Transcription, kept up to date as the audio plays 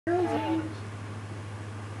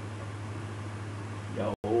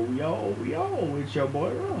Yo, it's your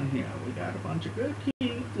boy RoaN here. We got a bunch of good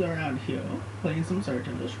kids around here playing some Search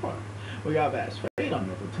and Destroy. We got Bass Fade on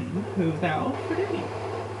the other team, who's now for Diddy.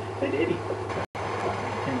 Hey Diddy.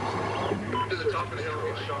 To the top of the hill,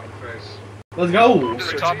 get shot in the face. Let's go! To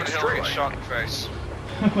the top of the hill, get shot in the face.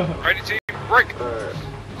 Ready, team? Break!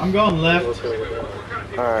 I'm going left.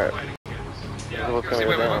 Alright. Yeah, what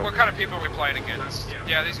kind of people are we playing against?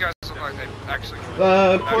 Yeah, these guys look like they actually...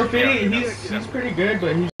 Porphyry, he's pretty good,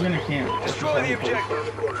 but he's gonna camp. Destroy the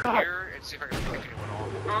objective. Here, and see if I can pick anyone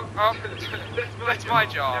off. Oh, that's my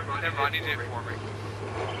job. Never mind, he did it for me.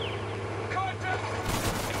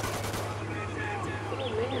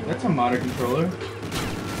 That's a modded controller.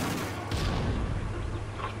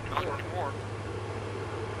 Not anymore.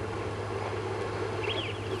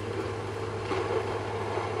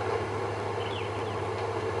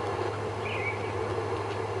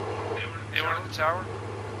 Anyone at the tower?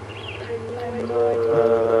 I don't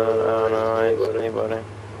know, I ain't seen anybody.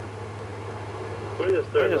 They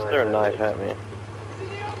just threw a knife at me.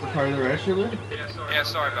 Part of the rest of it? Yeah,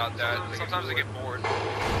 sorry about that. Sometimes I get bored.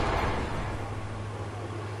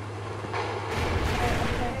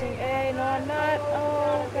 Hey, no, I'm not.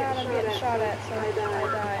 Oh god, I'm getting shot at, so I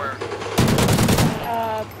died. Where?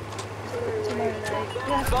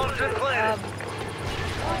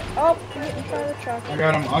 Oh, I'm getting in front of the truck. I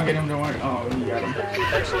got him, I'll get him, don't worry. Oh, you got him.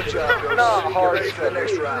 Excellent job. Not hard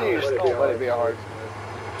finish round. Please don't let it be a hard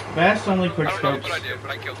Bass only quick I don't know scopes. what I did,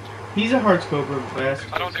 but I killed two. He's a hard scoper, Bass.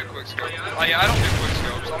 I don't do quick scopes. Oh yeah, I don't do quick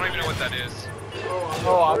scopes. I don't even know what that is.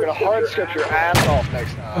 Oh, I'm gonna hard scope your ass off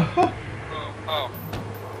next time. Oh.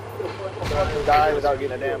 I'm gonna die without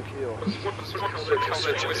getting a damn kill.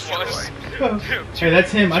 Hey,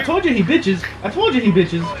 that's him. I told you he bitches.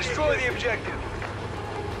 Destroy the objective.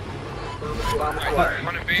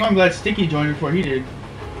 So I'm glad Sticky joined before he did.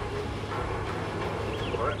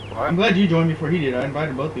 I'm glad you joined before he did. I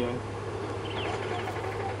invited both of y'all.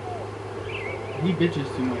 He bitches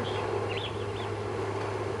too much.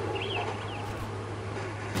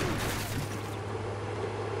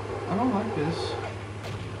 I don't like this.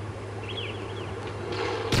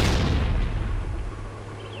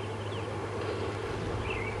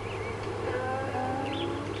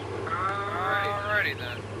 Alrighty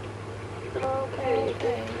then. Okay,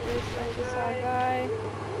 this guy.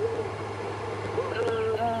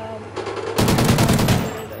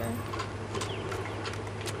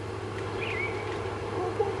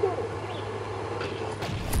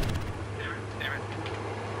 Damn it.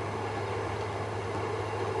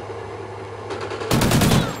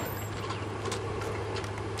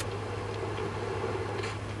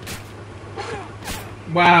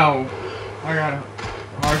 Wow. I got a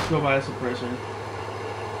hard skill by a suppressor.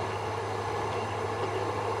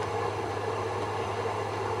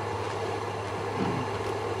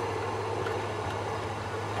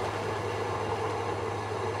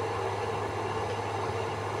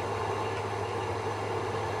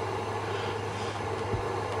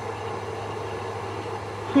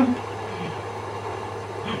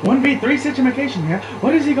 One v3 situation here.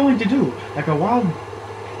 What is he going to do? Like a wild...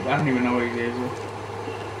 I don't even know what he is.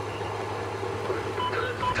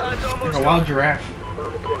 Like a wild giraffe.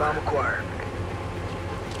 Bomb acquired.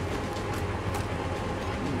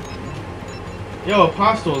 Yo,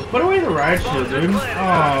 Apostles, put away the riot shield, dude. Oh,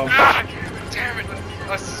 Ah, damn it.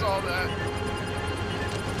 I saw that.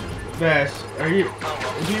 Bass, are you...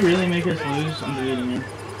 Did you really make us lose? I'm deleting you.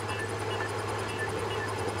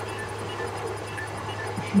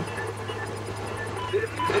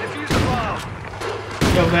 They defused the bomb.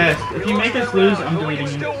 Yo, Bass, if you make us lose, I'm deleting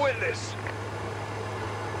you. Still win this.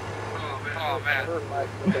 Oh man.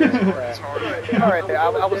 It's hard. Alright,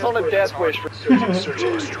 I was on a death wish for search and destroy.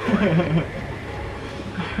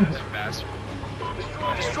 That's a bastard.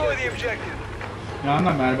 Destroy the objective. No, I'm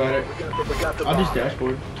not mad about it. I'll just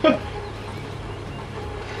dashboard.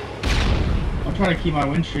 I'm trying to keep my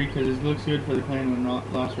win streak because it looks good for the clan win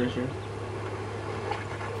loss ratio.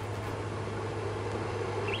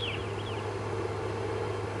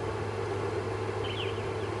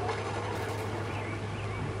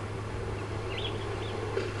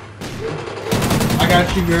 I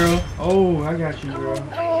got you, girl. Oh, I got you, girl.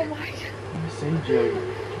 Oh my god. I saved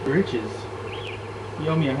you. Britches. You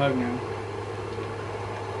owe me a hug now.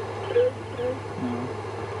 No.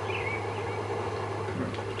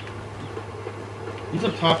 He's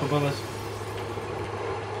up top above us.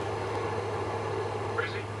 Where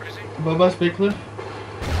is he? Where is he? Above us, Big Cliff.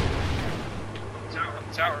 Tower.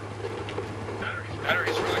 Tower.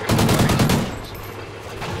 Battery's really good.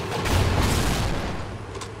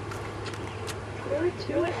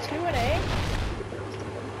 Really? Two and A?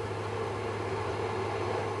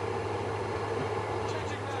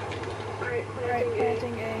 Right,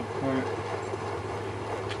 planting A. Alright.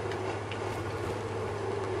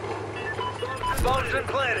 Bomb's been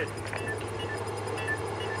planted.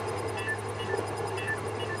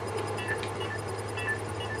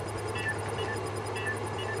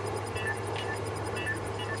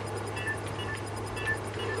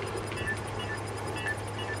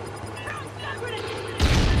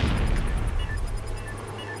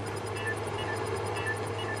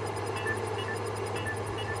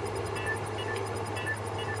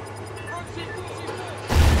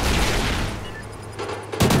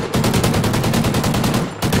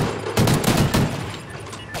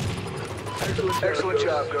 Excellent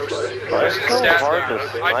job, Ghost. It's so hard to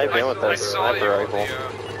snipe in with that sniper rifle.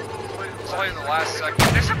 Saw you in the last second. Did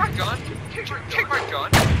I take my gun? Take my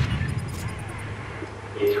gun?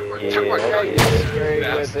 Took my gun. Straight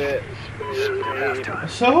with it.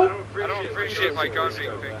 So? I don't appreciate my gun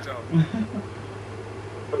being picked up.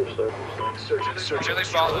 Really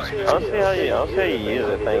follow you. I'll see how you use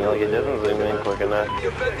that thing. Like it doesn't zoom in quick enough.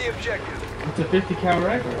 Defend the objective. It's a 50 cal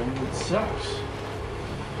rifle. It sucks.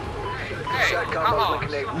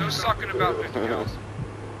 Hey, no sucking about 50 kills.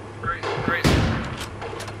 Great.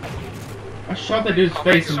 I shot that dude's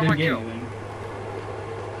face and didn't get kill. anything.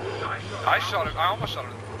 I shot him. I almost shot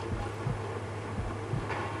him.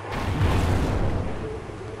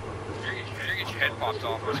 You're gonna get your head popped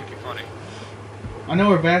off. That's gonna be funny. I know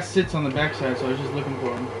where Bass sits on the backside, so I was just looking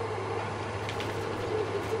for him.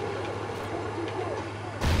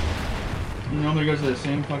 He normally goes to the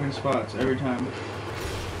same fucking spots every time.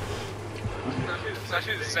 It's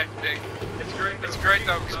actually the same thing. It's great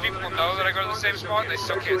though, because people know that I go to the same spot and they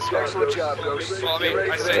still can't stop. Excellent job, Ghost. Well, I mean,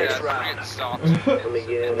 I say that, I'm getting stopped. Let me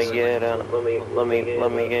get up. Let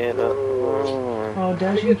me get up. Oh,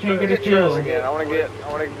 Dashing can't get a kill. Again. I want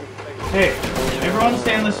to Hey, everyone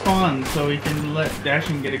stay on the spawn so we can let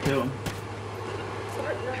Dashing get a kill.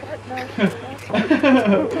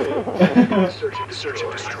 search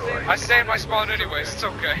and destroy. I stay in my spawn anyways, it's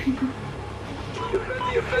okay.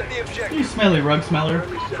 Defend the objective. You smelly rug smeller.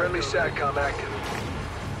 Friendly SATCOM active.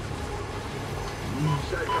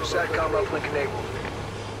 SATCOM uplink enabled.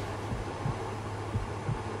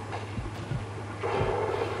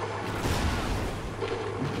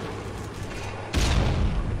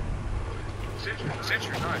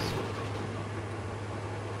 Sentry, nice.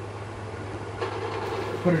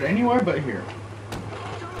 Put it anywhere but here.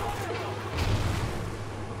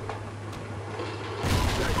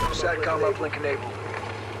 SATCOM uplink enabled.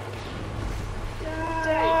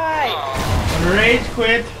 Die! Rage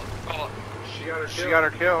quit. Oh, She got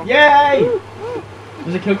her kill. Yay!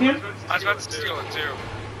 Was it kill cam? I was about to steal it too.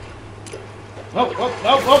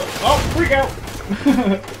 Oh, freak out!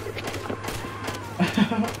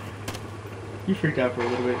 You freaked out for a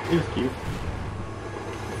little bit. It was cute.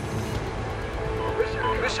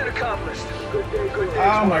 Mission accomplished.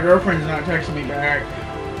 Oh, my girlfriend's not texting me back.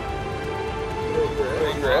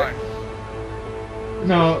 Right.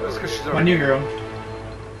 No, That's 'cause she's my already new girl.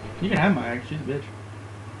 You can have my ex, she's a bitch.